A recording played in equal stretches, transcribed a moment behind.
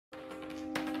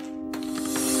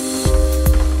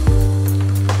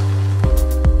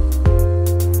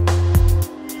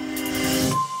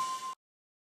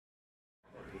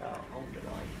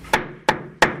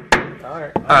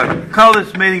Call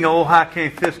this meeting of Ohio County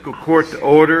Fiscal Court to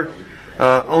order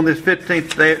on this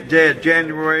 15th day of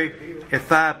January at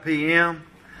 5 p.m.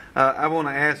 I want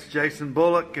to ask Jason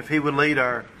Bullock if he would lead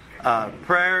our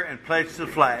prayer and pledge the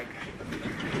flag.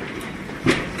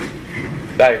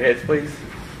 Bow your heads, please.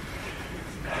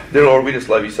 Dear Lord, we just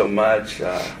love you so much.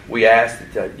 We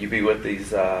ask that you be with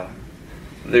these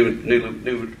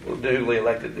newly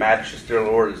elected magistrates, dear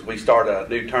Lord, as we start a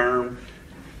new term.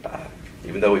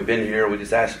 Even though we've been here, we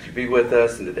just ask that you be with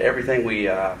us and that everything we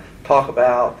talk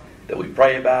about, that we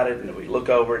pray about it and that we look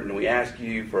over it and we ask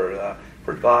you for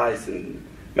advice and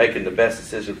making the best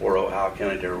decision for Ohio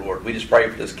County, dear Lord. We just pray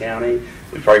for this county.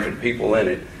 We pray for the people in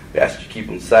it. We ask that you keep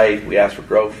them safe. We ask for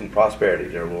growth and prosperity,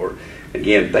 dear Lord.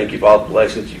 Again, thank you for all the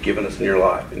blessings you've given us in your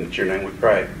life. And in your name we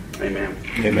pray. Amen.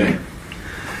 Amen.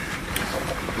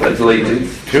 Pledge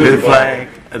allegiance to the flag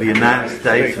of the United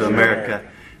States of America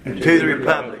and to the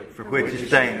republic for which it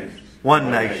stands,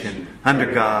 one nation, under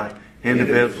God,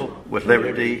 indivisible, with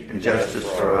liberty and justice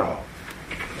for all.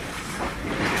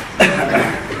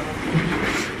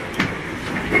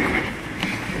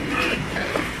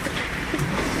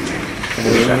 We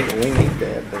need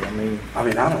that, but I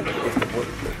don't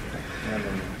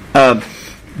know.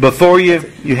 Before you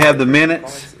have the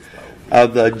minutes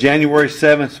of the January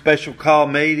 7th special call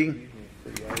meeting.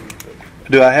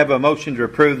 Do I have a motion to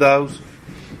approve those?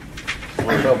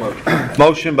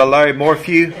 Motion by Larry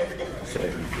Morphew.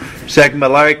 Second by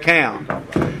Larry Cowan.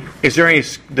 Is there any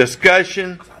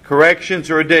discussion, corrections,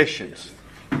 or additions?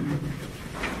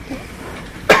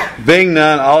 Being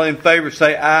none, all in favor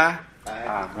say aye.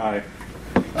 Aye.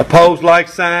 Opposed, like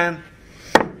sign.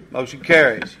 Motion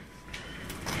carries.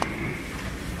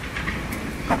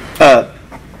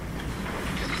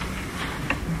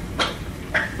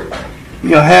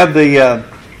 You'll have the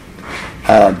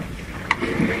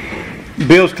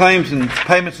bills, claims, and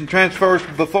payments and transfers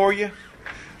before you.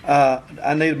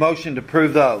 I need a motion to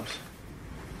approve those.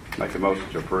 Make a motion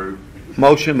to approve.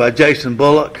 Motion by Jason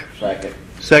Bullock. Second.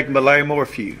 Second by Larry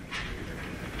Morphew.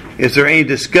 Is there any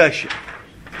discussion?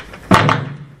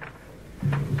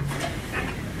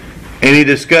 Any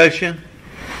discussion?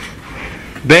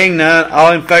 Being none,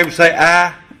 all in favor say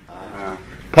aye. Aye.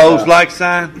 Opposed, like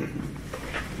sign.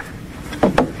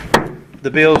 The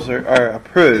bills are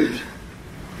approved.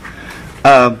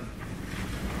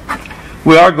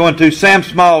 We are going to. Sam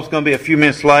Small is going to be a few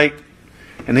minutes late,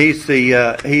 and he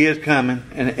is coming,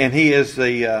 and he is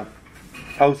the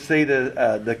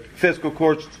OCEDA, the fiscal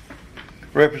court's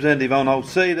representative on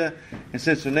OCEDA. And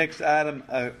since the next item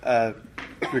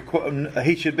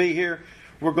he should be here,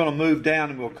 we're going to move down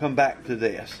and we'll come back to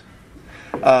this.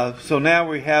 So now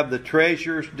we have the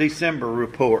Treasurer's December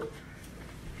report.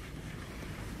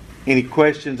 Any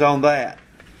questions on that?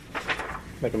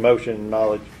 Make a motion to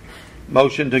acknowledge.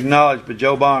 Motion to acknowledge by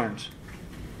Joe Barnes.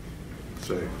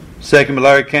 Second. Second by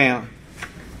Larry Cowan.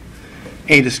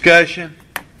 Any discussion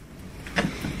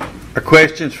or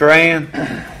questions for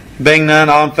Ann? Being none,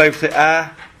 all in favor say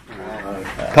aye. Aye.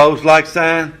 Opposed, like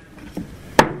sign.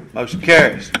 Motion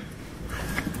carries.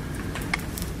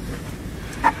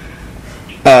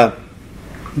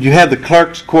 You have the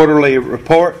clerk's quarterly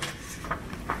report.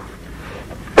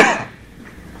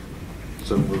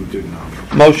 So moved to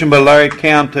acknowledge. Motion by Larry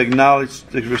Cowan to acknowledge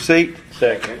the receipt.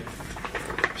 Second.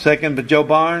 Second by Joe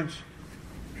Barnes.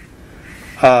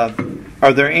 Are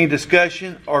there any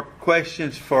discussion or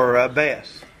questions for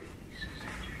Bess?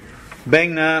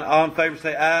 Being none, all in favor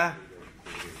say aye.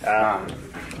 Aye.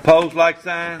 Opposed, like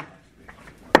sign.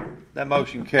 That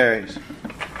motion carries.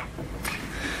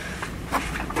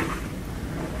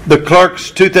 The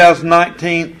clerk's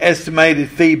 2019 estimated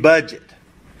fee budget.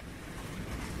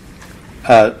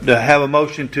 To have a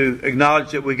motion to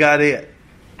acknowledge that we got it.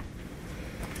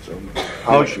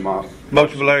 Motion by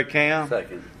Larry Cowan.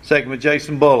 Second. Second by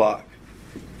Jason Bullock.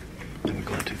 I'm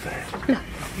going too fast.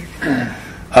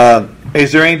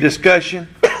 Is there any discussion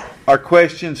or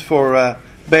questions for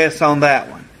Bess on that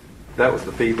one? That was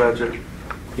the fee budget?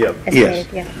 Yep. Yes.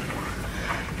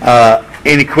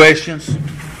 Any questions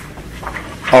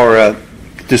or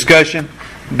discussion?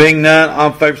 Being none,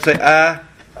 all in favor say aye.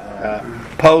 Aye.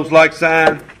 Opposed, like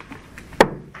sign.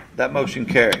 That motion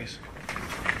carries.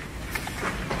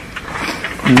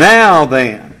 Now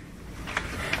then,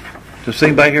 does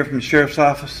anybody here from the sheriff's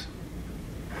office?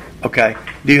 Okay.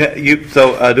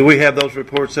 Do we have those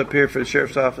reports up here for the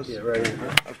sheriff's office? Yeah, right here.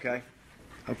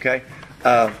 Okay.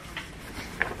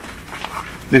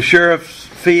 The sheriff's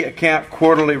fee account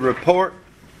quarterly report.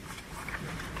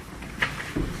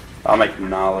 I make a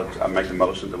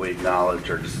motion that we acknowledge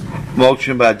or just...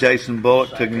 Motion by Jason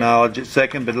Bullock to acknowledge it.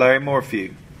 Second by Larry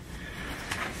Morphew.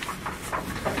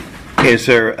 Is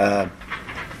there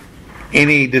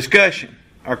any discussion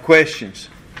or questions?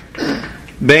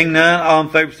 Being none, all in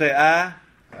favor say aye.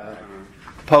 Aye.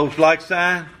 Opposed, like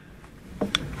sign.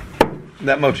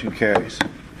 That motion carries.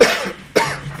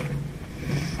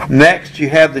 Next, you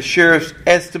have the sheriff's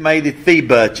estimated fee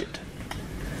budget.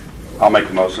 I'll make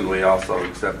a motion. We also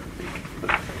accept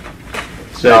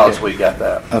the we got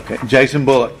that. Okay, Jason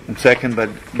Bullock, and second by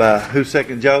who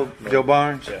second? Joe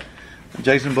Barnes? Yeah.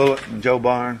 Jason Bullock and Joe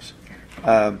Barnes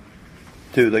to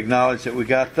acknowledge that we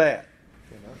got that.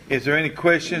 Is there any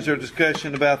questions or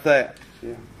discussion about that?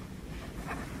 Yeah.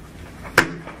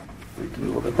 We can do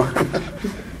a little bit more.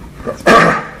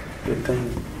 Good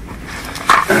thing.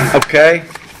 Okay.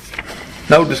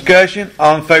 No discussion.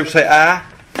 All in favor say aye.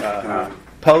 Aye.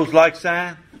 Opposed, like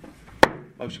sign.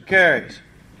 Motion carries.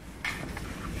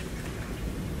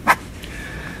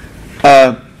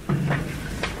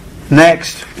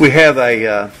 Next, we have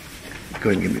a. Go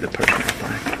ahead and give me the personnel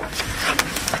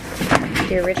thing.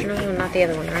 The original one, not the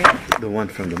other one, right? The one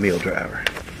from the meal driver.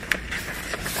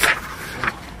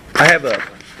 I have a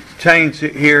change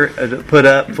here to put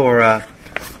up for a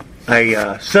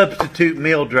substitute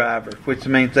meal driver, which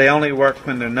means they only work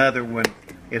when another one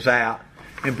is out.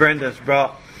 And Brenda's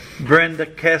brought Brenda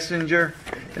Kessinger,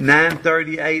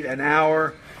 $9.38 an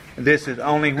hour. This is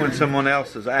only when someone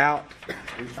else is out.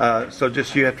 So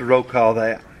just you have to roll call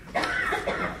that.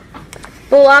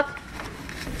 Bullock,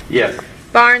 Yes.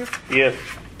 Barnes, Yes.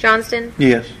 Johnston,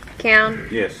 Yes. Cowan,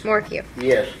 Yes. Morphew.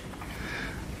 Yes.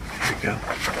 There you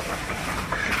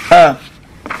go.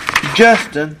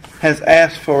 Justin has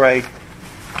asked for a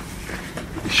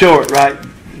short, right,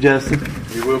 Justin?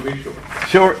 You will be short.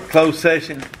 Short closed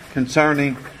session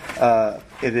concerning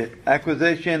is it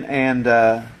acquisition and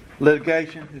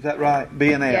litigation? Is that right?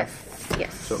 B&F. Yes,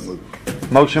 yes. So moved.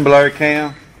 Motion by Larry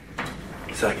Cam.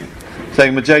 Second.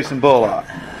 Second by Jason Bullock.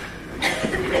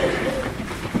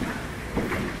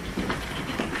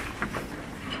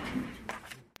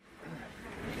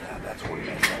 That's what we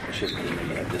It's just going to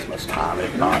have this much time.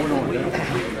 If not,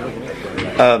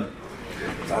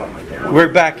 We're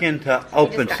back into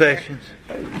open sessions.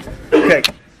 Okay.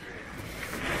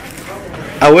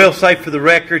 I will say for the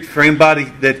record, for anybody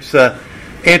that's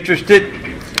interested,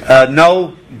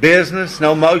 no business,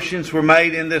 no motions were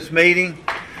made in this meeting.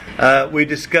 We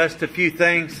discussed a few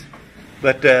things,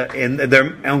 but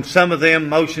on some of them,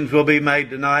 motions will be made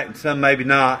tonight, and some maybe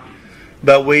not.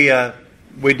 But we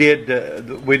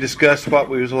discussed what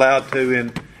we was allowed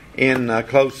to in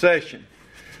closed session.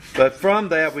 But from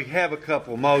that, we have a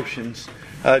couple motions.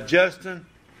 Justin,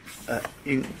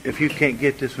 if you can't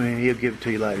get this one, he'll give it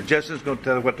to you later. Justin's going to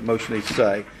tell you what the motion needs to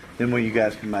say. Then you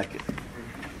guys can make it.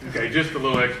 Okay, just a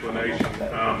little explanation.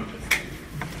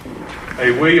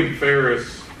 A William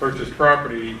Ferris purchased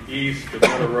property east of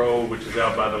Miller Road, which is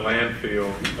out by the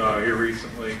landfill, here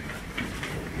recently.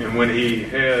 And when he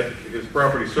had his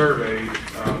property surveyed,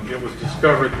 it was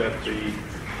discovered that the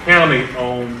county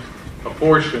owned a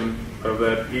portion of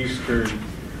that eastern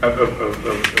of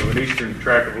an eastern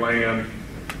tract of land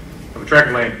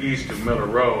east of Miller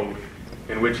Road,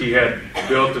 in which he had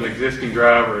built an existing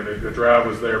drive, and the drive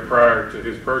was there prior to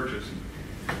his purchase.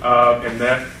 And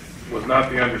that was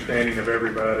not the understanding of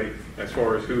everybody as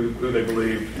far as who they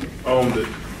believed owned it.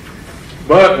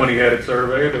 But when he had it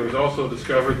surveyed, it was also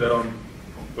discovered that on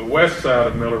the west side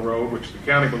of Miller Road, which the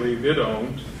county believed it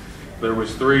owned, there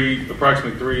was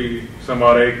approximately three some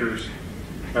odd acres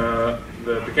that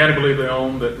the county believed they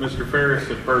owned that Mr. Ferris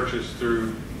had purchased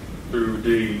through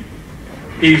deed.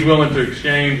 He's willing to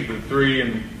exchange the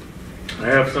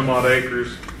 3.5 some odd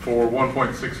acres for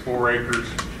 1.64 acres.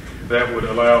 That would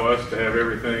allow us to have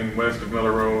everything west of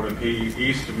Miller Road and he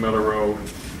east of Miller Road.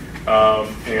 I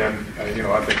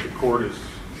think the court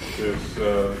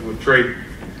would trade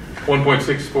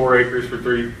 1.64 acres for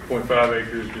 3.5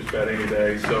 acres just about any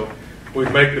day. So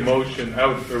we'd make the motion. I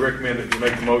would recommend that you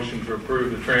make the motion to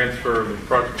approve the transfer of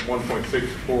approximately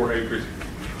 1.64 acres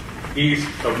east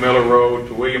of Miller Road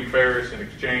to William Ferris in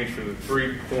exchange for the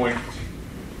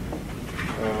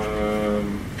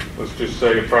let's just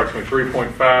say approximately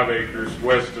 3.5 acres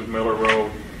west of Miller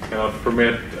Road, and I'll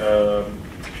permit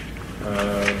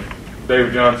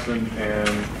David Johnson and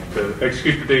to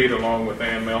execute the deed along with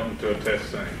Ann Melton to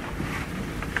attest same.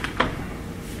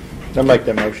 I'll make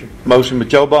that motion. Motion by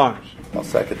Joe Barnes. I'll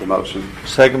second the motion.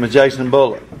 Second by Jason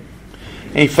Bullock.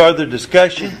 Any further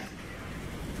discussion?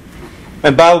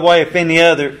 And by the way, if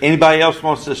anybody else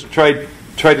wants us to trade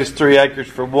us 3 acres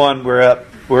for 1,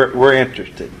 we're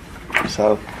interested.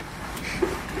 So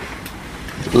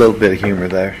a little bit of humor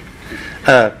there.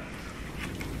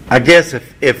 I guess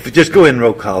if just go ahead and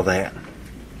roll call that.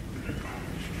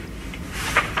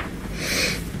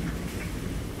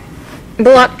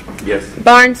 Bullock. Yes.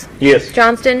 Barnes. Yes.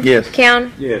 Johnston. Yes.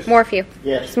 Count. Yes. Morphew.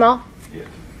 Yes. Small.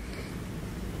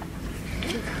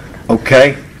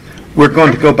 Okay. We're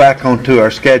going to go back onto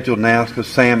our schedule now because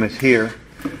Sam is here.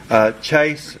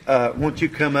 Chase, won't you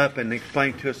come up and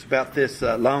explain to us about this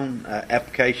loan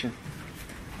application?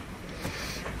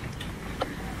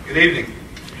 Good evening.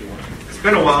 It's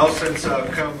been a while since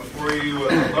I've come before you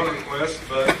with a loan request,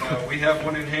 but we have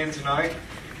one in hand tonight.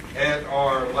 At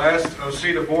our last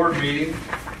OCEDA board meeting,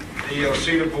 the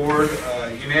OCEDA board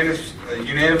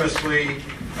unanimously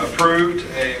approved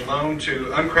a loan to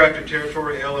Uncrafted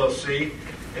Territory LLC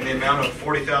in the amount of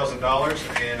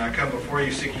 $40,000, and I come before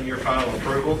you seeking your final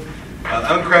approval.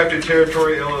 Uncrafted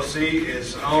Territory LLC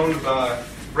is owned by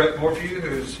Brett Morphew,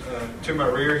 who's to my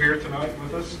rear here tonight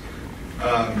with us.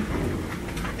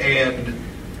 And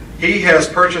he has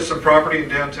purchased some property in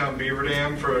downtown Beaver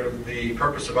Dam for the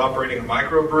purpose of operating a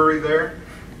microbrewery there.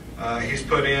 He's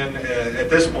put in, at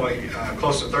this point,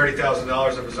 close to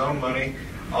 $30,000 of his own money.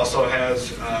 Also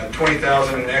has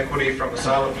 $20,000 in equity from a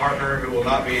silent partner who will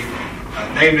not be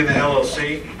named in the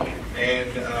LLC.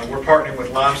 And we're partnering with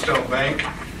Limestone Bank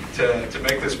to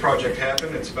make this project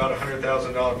happen. It's about a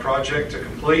 $100,000 project to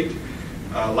complete.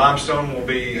 Limestone will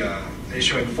be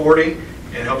issuing 40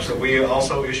 in hopes that we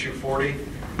also issue 40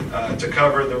 to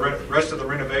cover the rest of the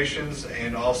renovations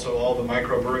and also all the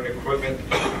microbrewing equipment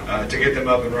to get them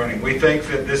up and running. We think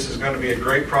that this is going to be a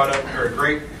great product or a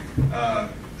great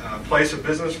place of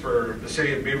business for the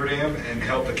city of Beaver Dam and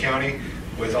help the county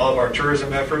with all of our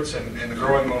tourism efforts and the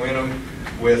growing momentum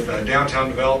with downtown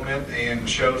development and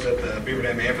shows at the Beaver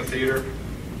Dam Amphitheater.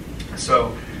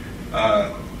 So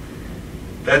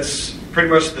that's pretty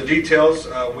much the details.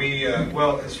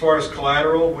 Well, as far as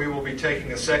collateral, we will be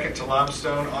taking a second to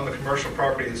Limestone on the commercial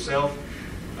property itself.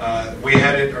 They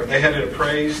had it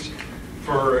appraised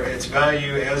for its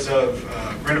value as of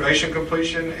renovation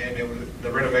completion, and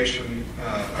the renovation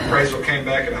appraisal came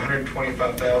back at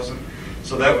 $125,000.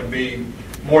 So that would be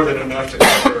more than enough to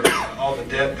cover all the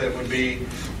debt that would be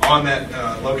on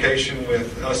that location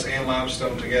with us and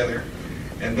Limestone together.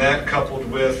 And that,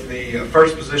 coupled with the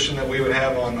first position that we would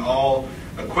have on all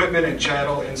equipment and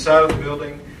chattel inside of the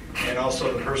building, and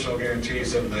also the personal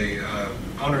guarantees of the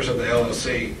owners of the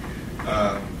LLC.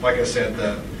 Like I said,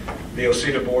 the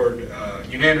OCEDA board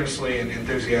unanimously and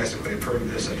enthusiastically approved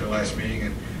this at their last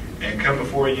meeting, and come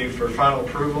before you for final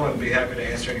approval, and be happy to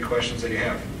answer any questions that you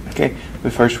have. Okay.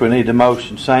 But first we need a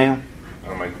motion. Sam?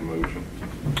 I'll make the motion.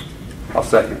 I'll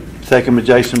second. Second by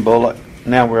Jason Bullock.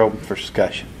 Now we're open for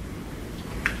discussion.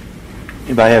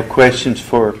 Anybody have questions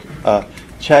for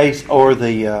Chase or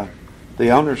the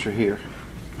owners are here?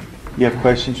 You have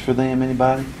questions for them?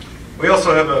 Anybody? We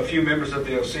also have a few members of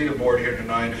the OCEDA board here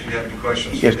tonight. If you have any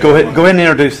questions, Yes. Go ahead. Go ahead and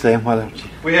introduce them. Why don't you?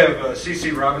 We have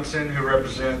C.C. Robinson, who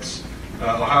represents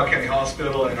Ohio County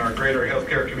Hospital and our greater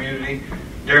healthcare community.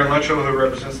 Darren Luttrell, who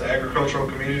represents the agricultural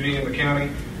community in the county,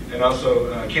 and also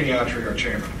Kenny Autry, our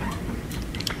chairman.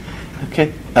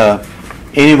 Okay.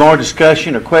 Any more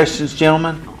discussion or questions,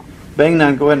 gentlemen? Being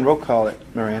none, go ahead and roll call it,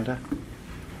 Miranda.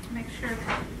 Make sure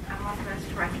that I'm authorized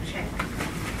to write a check.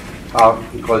 I'll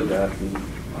include that.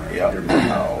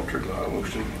 I'll alter the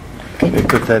motion. Okay,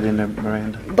 put that in there,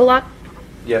 Miranda. Bullock.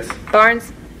 Yes.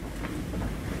 Barnes.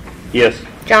 Yes.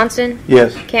 Johnston.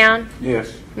 Yes. Count.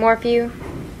 Yes. Morphew.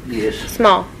 Yes.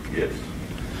 Small. Yes.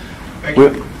 Thank you.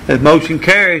 Well, that motion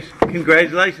carries.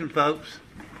 Congratulations, folks,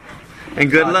 and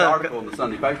good Nice luck. article in the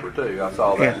Sunday paper too. I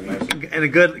saw that in the message. And a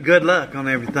good luck on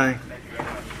everything.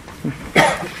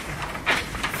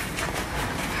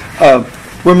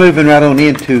 We're moving right on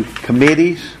into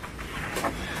committees.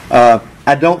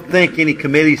 I don't think any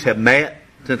committees have met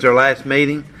since our last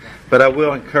meeting, but I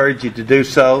will encourage you to do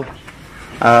so.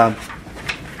 And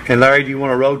Larry, do you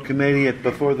want a road committee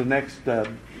before the next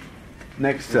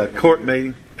court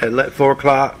meeting at 4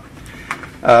 o'clock?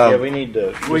 Yeah, we need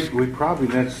to. We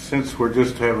probably, since we're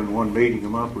just having one meeting a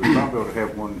month, we probably ought to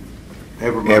have one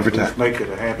every month. Every time. Just make it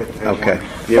a habit to have Okay. one.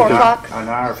 4 o'clock. An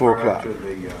hour 4 prior o'clock. to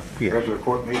the Yeah. regular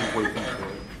court meeting. We can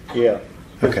Yeah.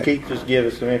 Okay. Does Keith just give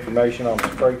us some information on the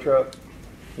spray truck?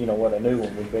 You know what a new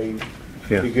one would be.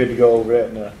 Yeah. Be good to go over that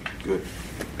in the. good.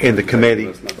 In the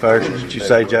committee first, did you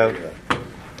say, Joe?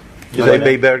 Did they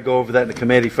be better to go over that in the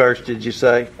committee first, did you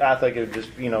say? I think it would just,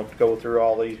 go through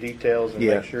all these details and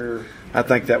Yeah. make sure. I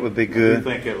think that would be Do you good.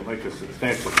 think it'll make a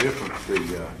substantial difference,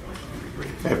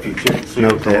 after you check the seal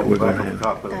Note that, we're back gonna on have- the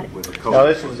top of it with a coat? No,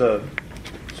 this is a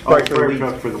Oh, spray for spray weeds.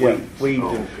 truck for the Yeah, weeds. weeds. Oh,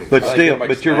 and- okay. But I think still, that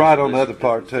makes but you're sense. right on the other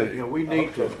part too. We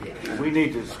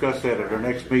need to discuss that at our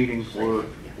next meeting where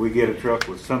we get a truck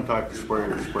with some type of sprayer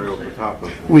to spray over the top of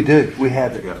it. We do. We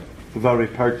have it. Yeah. We've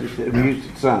already purchased it. We used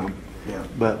it some. Yeah.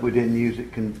 but we didn't use it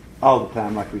all the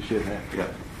time like we should have. Yeah.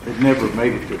 It never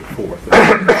made it to the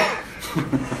 4th.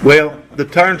 Well, the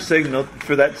turn signal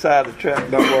for that side of the track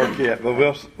don't work yet, but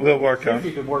we'll work on If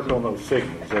you it. can work on those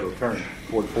signals, that'll turn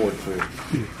toward Ford too.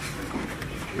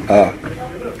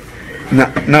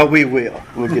 No, we will.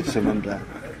 We'll get some of them done.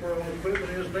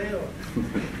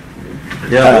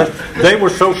 Yeah, they were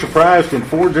so surprised in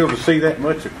Fordville to see that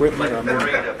much equipment. I mean,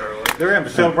 they're having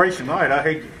a celebration night. I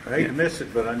hate to miss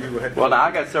it, but I knew we had to. Well, now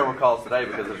I got several calls today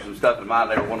because there's some stuff in mine.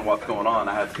 They were wondering what's going on.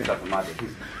 I had some stuff in my.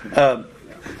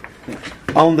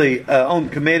 On the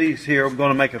committees here, I'm going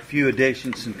to make a few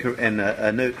additions and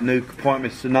new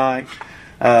appointments tonight.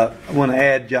 I want to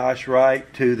add Josh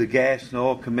Wright to the Gas and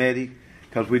Oil Committee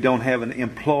because we don't have an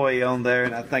employee on there,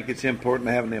 and I think it's important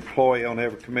to have an employee on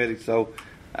every committee. So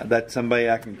that's somebody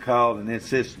I can call and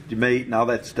insist to meet and all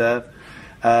that stuff.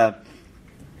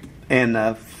 And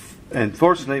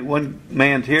fortunately, one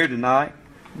man's here tonight.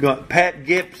 Pat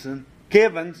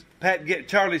Givens.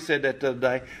 Charlie said that the other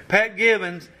day. Pat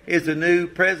Givens is the new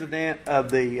president of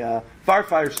the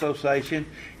Firefighter Association.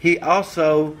 He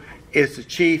also is the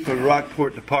chief of the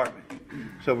Rockport Department.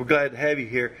 So we're glad to have you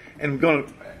here, and we're going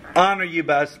to honor you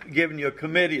by giving you a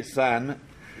committee assignment.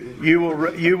 You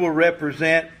will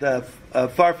represent the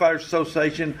Firefighter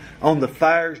Association on the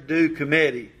Fires Due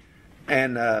Committee,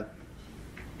 and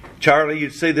Charlie, you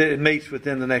see that it meets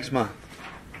within the next month.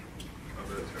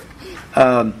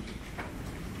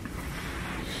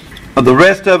 The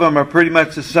rest of them are pretty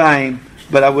much the same,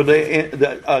 but I would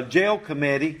the jail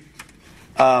committee.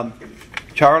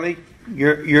 Charlie,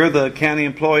 you're the county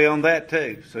employee on that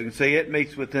too, so you can see it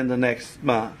meets within the next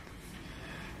month.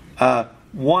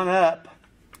 One up.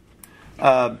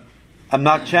 I'm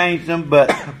not changing them, but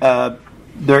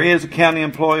there is a county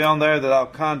employee on there that I'll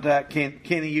contact.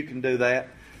 Kenny, you can do that.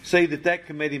 See that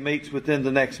committee meets within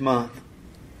the next month.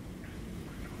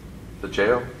 The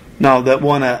jail? No, that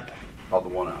one up. Oh, the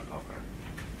one up. Okay.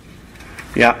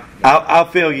 Yeah, I'll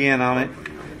fill you in on it.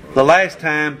 The last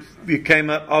time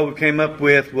all we came up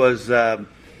with was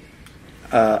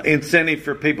incentive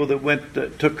for people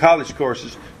that took college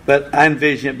courses, but I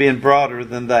envision it being broader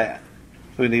than that.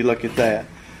 So we need to look at that.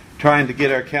 Trying to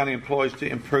get our county employees to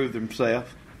improve themselves.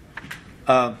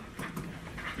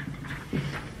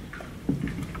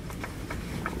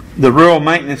 The Rural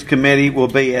Maintenance Committee will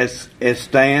be as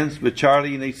stands, but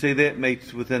Charlie, you need to see that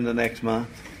meets within the next month.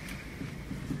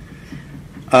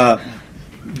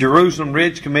 Jerusalem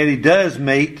Ridge Committee does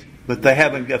meet, but they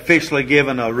haven't officially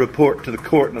given a report to the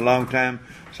court in a long time.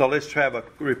 So let's have a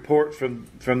report from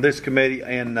this committee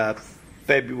in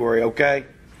February, okay?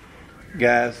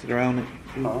 Guys that are on it.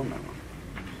 Oh, no.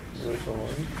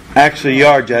 Actually, you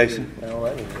are, Jason. No,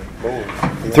 that is board.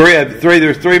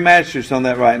 There's three masters on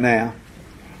that right now.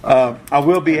 I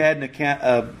will be adding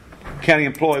a county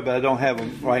employee, but I don't have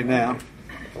them right now.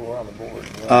 We're on the board.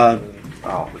 Okay.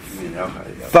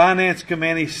 Finance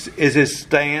Committee is as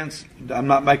stands. I'm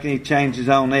not making any changes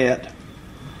on it.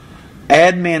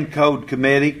 Admin Code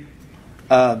Committee,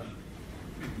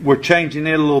 we're changing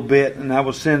it a little bit, and I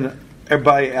will send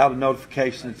everybody out a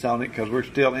notification that's on it because we're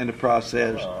still in the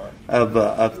process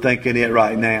of thinking it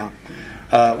right now.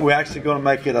 We're actually going to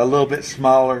make it a little bit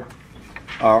smaller,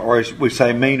 or as we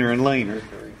say, meaner and leaner.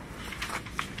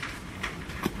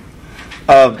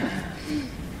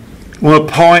 We'll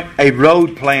appoint a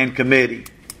road plan committee.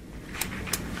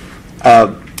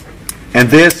 And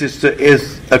this is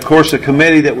of course, a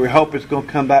committee that we hope is going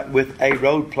to come back with a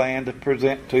road plan to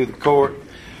present to the court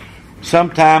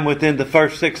sometime within the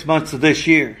first 6 months of this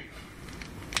year.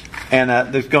 And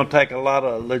there's going to take a lot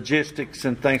of logistics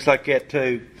and things like that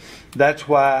too. That's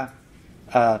why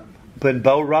putting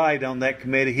Bo Wright on that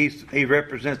committee, he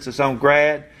represents us on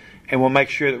GRAD, and we'll make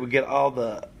sure that we get all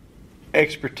the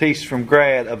expertise from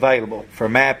GRAD available for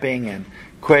mapping and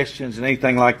questions and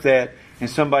anything like that. And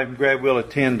somebody from GRAD will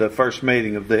attend the first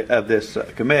meeting of this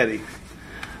committee.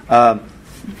 Of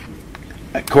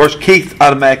course, Keith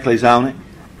automatically is on it.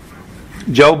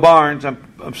 Joe Barnes,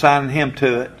 I'm signing him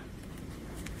to it.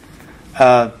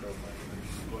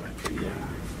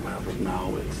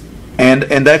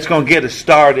 And that's going to get us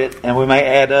started, and we may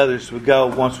add others as we go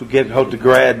once we get hold to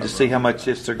GRAD to see how much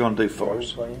this they're going to do for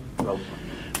us.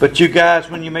 But you guys,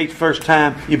 when you meet the first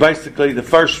time, you basically, the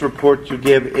first report you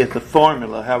give is the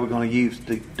formula, how we're going to use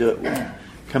to do it. We'll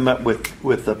come up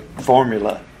with the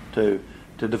formula to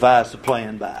devise the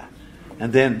plan by.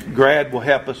 And then GRAD will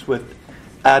help us with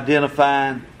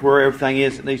identifying where everything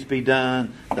is that needs to be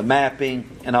done, the mapping,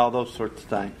 and all those sorts of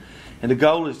things. And the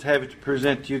goal is to have it to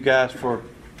present to you guys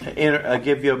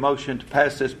give you a motion to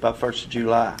pass this by 1st of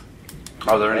July.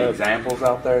 Are there any examples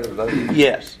out there? Of those?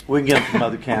 Yes, we can get them from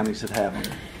other counties that have them.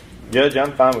 Judge,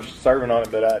 I'm fine with serving on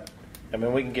it, but I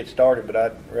mean, we can get started, but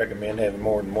I'd recommend having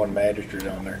more than one magistrate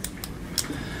on there.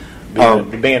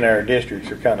 Being our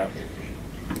districts are kind of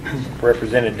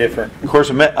represented different. Of course,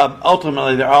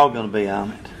 ultimately, they're all going to be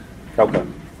on it. Okay.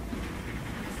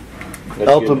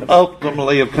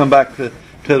 Ultimately, it'll come back to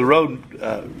the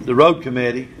road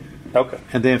committee, Okay.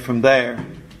 and then from there,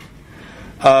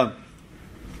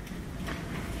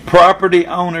 property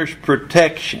owners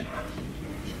protection.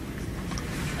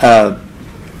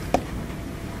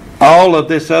 All of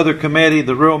this other committee,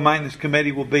 the rural maintenance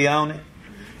committee, will be on it.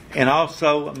 And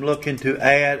also, I'm looking to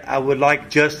add, I would like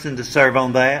Justin to serve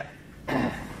on that.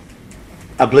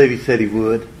 I believe he said he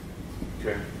would.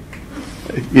 Okay.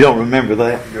 You don't remember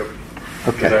that? Yep.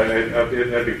 Okay.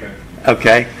 That'd be fine.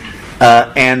 Okay.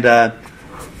 And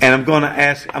I'm going to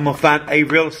ask, I'm going to find a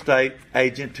real estate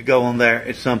agent to go on there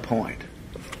at some point.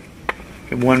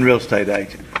 One real estate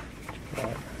agent.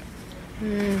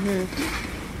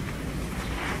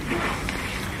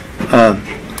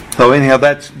 So anyhow,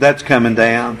 that's coming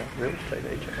down. Real estate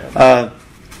agent.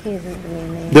 He isn't the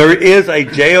main name. There is a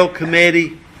jail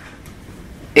committee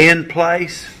in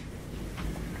place.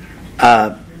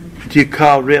 Do you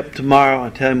call Rip tomorrow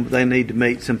and tell them they need to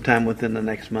meet sometime within the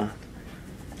next month?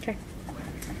 Okay.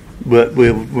 But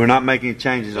we're not making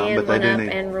changes on, And but they one do up need.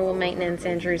 and rural maintenance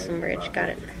and Jerusalem Bridge. Got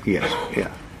it. Yes, yeah.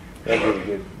 That'd be a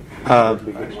good, that'd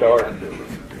be a good start.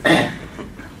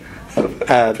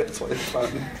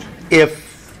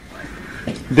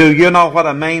 Do you know what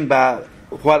I mean by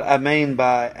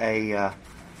a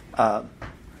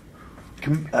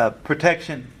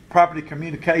protection, property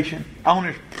communication,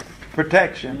 owner's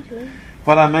protection?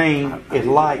 What I mean is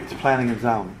lights, planning and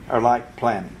zoning, or light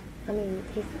planning. I mean,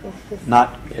 it's just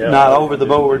Not over the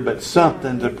board, but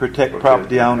something to protect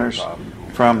property owners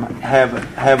from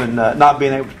having not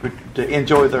being able to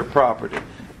enjoy their property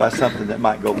by something that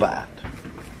might go bad.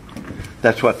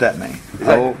 That's what that means.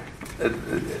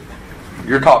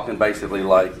 You're talking basically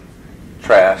like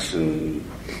trash and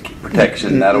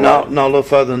protection. That'll No, a little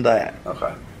further than that.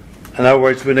 Okay. In other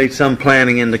words, we need some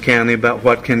planning in the county about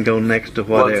what can go next to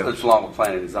what else. It's along with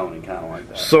planning and zoning, kind of like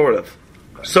that. Sort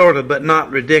of, but not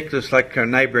ridiculous like our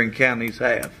neighboring counties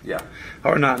have, Yeah.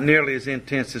 or not nearly as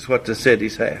intense as what the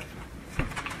cities have.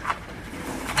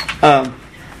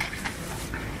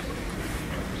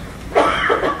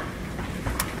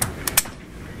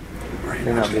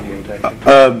 They're not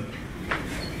videotaping.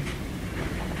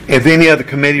 If any other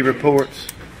committee reports,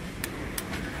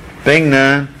 being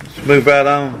none, let's move right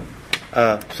on.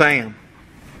 Sam.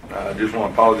 I just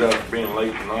want to apologize for being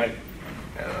late tonight,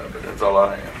 but that's all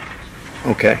I have.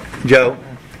 Okay. Joe.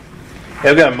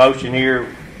 I've got a motion here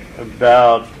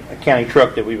about a county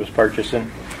truck that we was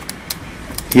purchasing.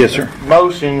 Yes, sir.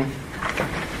 Motion,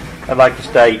 I'd like to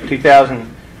state, in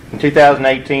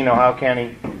 2018, Ohio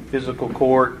County Fiscal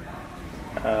Court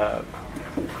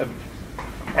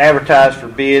advertised for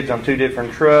bids on 2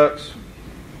 different trucks,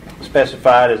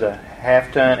 specified as a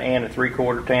half-ton and a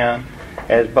 3/4 ton.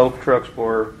 As both trucks,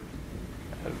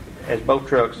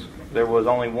 there was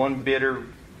only one bidder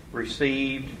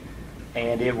received,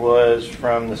 and it was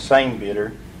from the same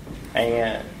bidder.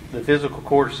 And the fiscal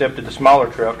court accepted the smaller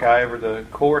truck. However, the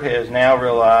court has now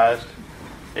realized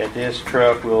that this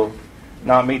truck will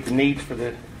not meet the needs of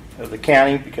the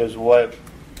county because when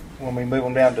we move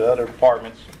them down to other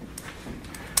departments.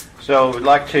 So we'd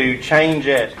like to change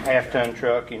that half-ton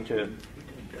truck and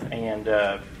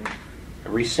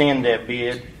rescind that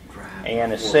bid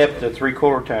and accept the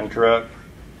 3/4 ton truck.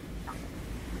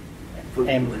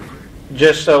 And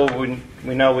just so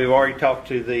we know, we've already talked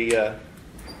to the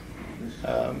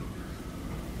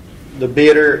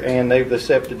bidder, and they've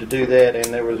accepted to do that.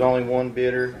 And there was only one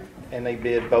bidder, and they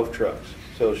bid both trucks.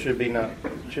 So it shouldn't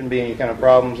be any kind of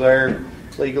problems there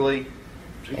legally.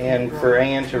 And for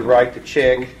Ann to write the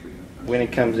check when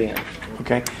it comes in.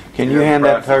 Okay. Can you hand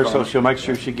that to her so she'll make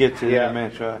sure she gets it in her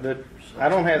minutes right? I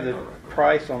don't have the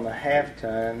price on the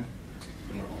half-ton,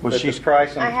 Well, but she's, the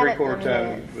price on I the have it 3/4 on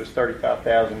ton was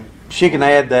 $35,850. she can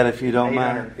add that if you don't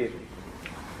mind.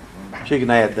 She can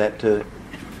add that to it.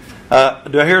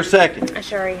 Do I hear a second? I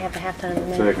sure already have the halftime in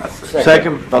the minute.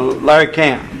 Second by Larry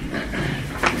Camp.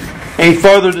 Any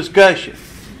further discussion?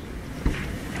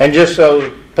 And just so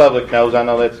the public knows, I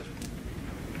know that's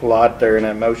a lot there in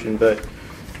that motion, but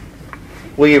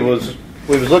we was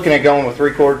looking at going with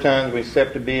 3/4 tons. We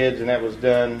accepted bids, and that was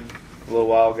done a little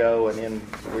while ago, and then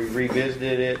we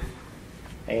revisited it.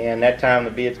 And that time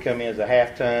the bids come in as a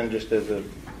half-ton,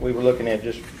 we were looking at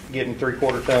just getting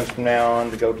 3/4 tons from now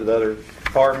on to go to the other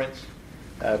departments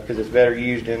because it's better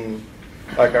used in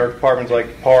like our departments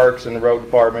like parks and the road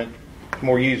department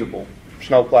more usable,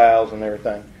 snow plows and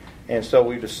everything. And so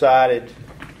we decided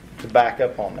to back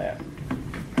up on that.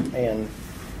 And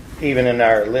even in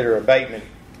our litter abatement,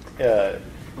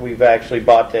 we've actually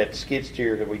bought that skid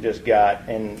steer that we just got,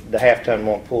 and the half-ton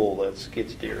won't pull the skid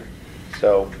steer.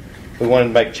 So we wanted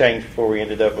to make a change before we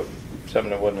ended up with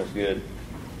something that wasn't as good.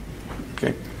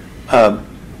 Okay.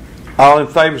 All in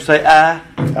favor say aye.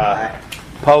 Aye.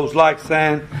 Opposed, like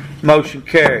sign. Motion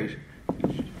carries.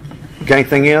 Got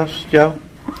anything else, Joe?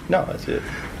 No, that's it.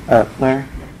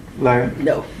 Larry?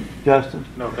 No. Justin?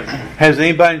 No, thank you. Has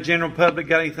anybody in the general public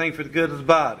got anything for the good of the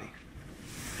body?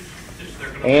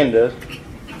 And us.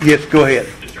 Yes, go ahead.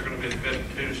 Is there going to be a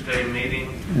Fifth Tuesday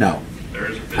meeting? No. There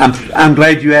is a Fifth Tuesday. I'm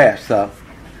glad you asked, though.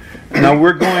 No,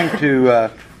 we're going to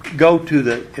go to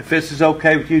the, if this is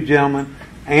okay with you gentlemen,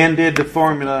 Ann did the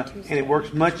formula, and it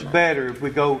works much better if we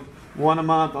go one a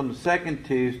month on the second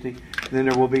Tuesday. Then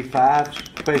there will be 5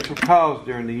 special calls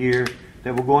during the year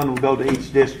that will go in and go to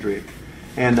each district.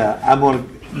 And I'm going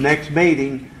to, next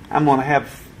meeting, I'm going to have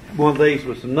one of these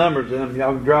with some numbers in them.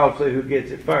 Y'all can draw and see who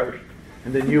gets it first.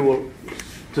 And then you will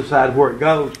decide where it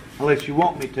goes, unless you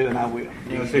want me to, and I will.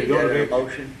 Is it going to be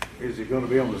motion? Is it going to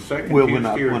be on the second We'll Tuesday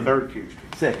not- or one- third Tuesday?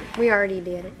 Second. We already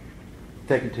did it.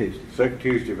 Second Tuesday. Second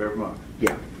Tuesday of every month.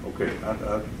 Yeah. Okay,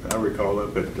 I recall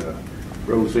that, but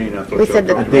Rosine, I thought We said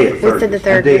y'all the- talked we about said the I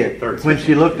third. did. Third. When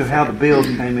she looked at how the bills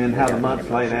came in, how the months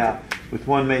laid out, with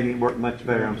one meeting, it worked much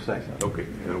better on the second. Okay.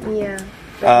 that'll work. Yeah.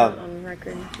 But not on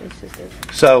record. It's just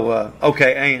a, So,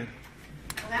 okay, Ann.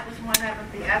 Well, that was one of them.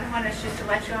 The other one is just to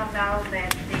let you all know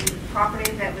that the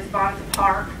property that was bought at the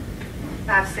park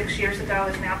 5-6 years ago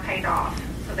is now paid off.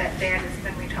 So that debt has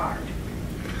been retired.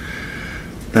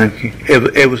 Thank you.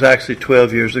 It was actually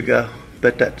 12 years ago,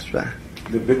 but that's fine.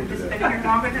 The It's been here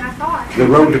longer than I thought. The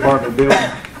road department building,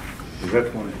 is that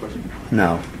the one question?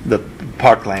 No, the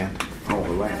parkland. Oh, the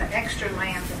And land. the extra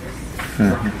land that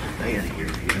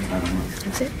was.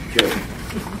 that's it.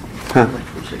 Huh.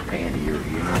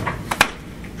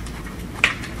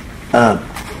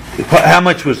 How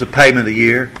much was the payment a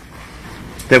year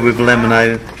that we've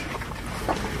eliminated?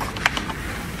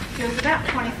 It was about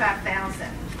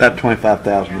 $25,000. About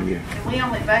 $25,000 a year. And we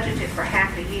only budgeted for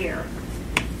half a year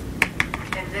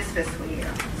in this fiscal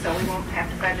year. So we won't have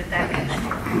to budget that next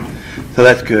year. So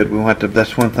that's good. We won't have to,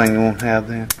 that's one thing we won't have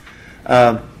then.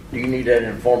 Do you need that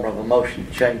in form of a motion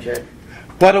to change that?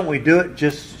 Why don't we do it?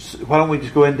 Why don't we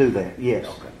just go ahead and do that? Yes.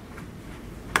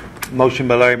 Motion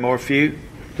by Larry Morphew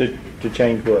To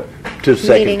change what? to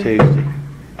second Meeting. Tuesday.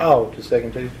 Oh, to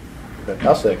second Tuesday? Okay,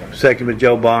 I'll second. Second by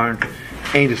Joe Barnes.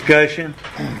 Any discussion?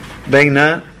 Being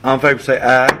none, all in favor say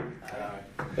aye.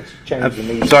 Let's change the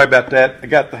meeting. I'm sorry about that. I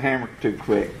got the hammer too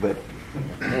quick, but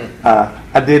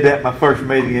I did that my first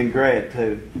meeting in grad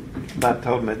too. But I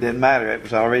told them it didn't matter. It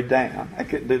was already down. I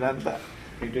couldn't do nothing about it.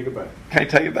 Can you take it back? Can't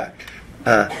take it back.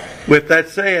 With that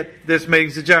said, this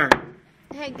meeting's adjourned.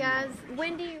 Hey guys,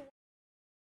 when do you